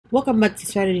Welcome back to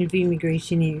Swat&Vee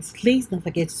Immigration News. Please don't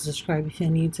forget to subscribe if you're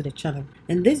new to the channel.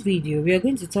 In this video, we are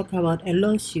going to talk about a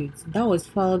lawsuit that was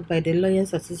filed by the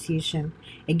Lawyers Association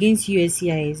against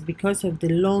USCIS because of the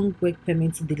long work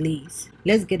permit delays.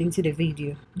 Let's get into the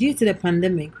video. Due to the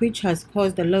pandemic, which has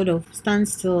caused a lot of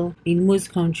standstill in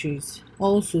most countries,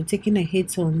 also taking a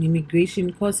hit on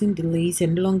immigration, causing delays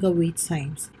and longer wait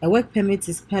times. A work permit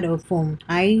is part of Form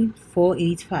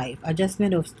I-485,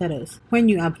 Adjustment of Status. When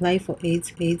you apply for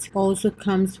it also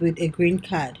comes with a green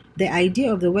card. The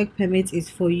idea of the work permit is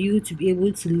for you to be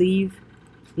able to live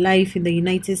life in the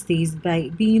United States by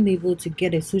being able to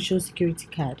get a social security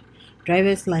card,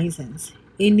 driver's license,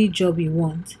 any job you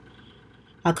want.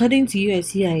 According to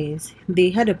USCIS,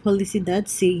 they had a policy that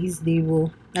says they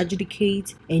will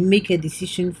adjudicate and make a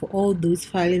decision for all those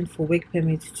filing for work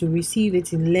permits to receive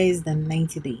it in less than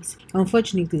 90 days.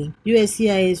 Unfortunately,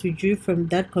 USCIS withdrew from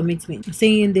that commitment,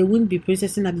 saying they wouldn't be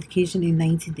processing application in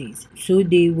 90 days, so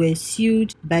they were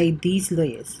sued by these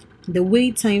lawyers. The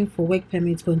wait time for work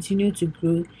permits continued to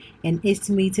grow, and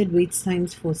estimated wait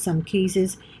times for some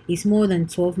cases is more than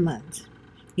 12 months.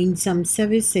 In some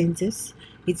service centers,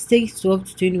 it takes 12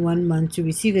 to 21 months to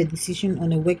receive a decision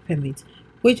on a work permit,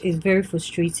 which is very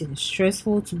frustrating,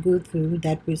 stressful to go through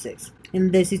that process.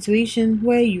 In the situation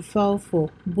where you file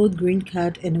for both green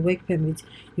card and a work permit,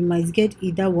 you might get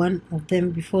either one of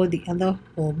them before the other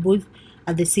or both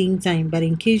at the same time, but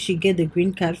in case you get the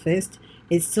green card first,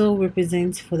 it still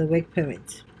represents for the work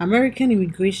permit. American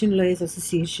Immigration Lawyers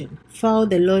Association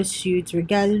filed a lawsuit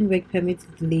regarding work permit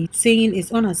delay, saying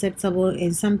it's unacceptable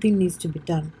and something needs to be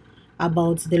done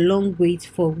about the long wait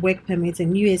for work permits,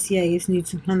 and USCIS needs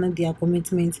to honor their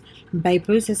commitment by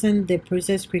processing the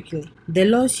process quickly. The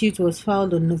lawsuit was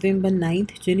filed on November 9,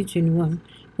 2021.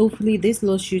 Hopefully, this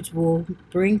lawsuit will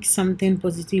bring something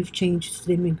positive change to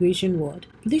the immigration world.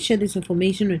 Please share this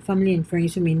information with family and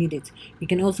friends who may need it. You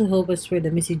can also help us spread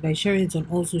the message by sharing it on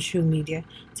all social media.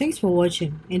 Thanks for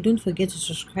watching, and don't forget to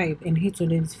subscribe and hit on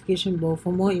the notification bell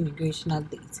for more immigration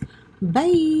updates.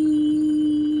 Bye!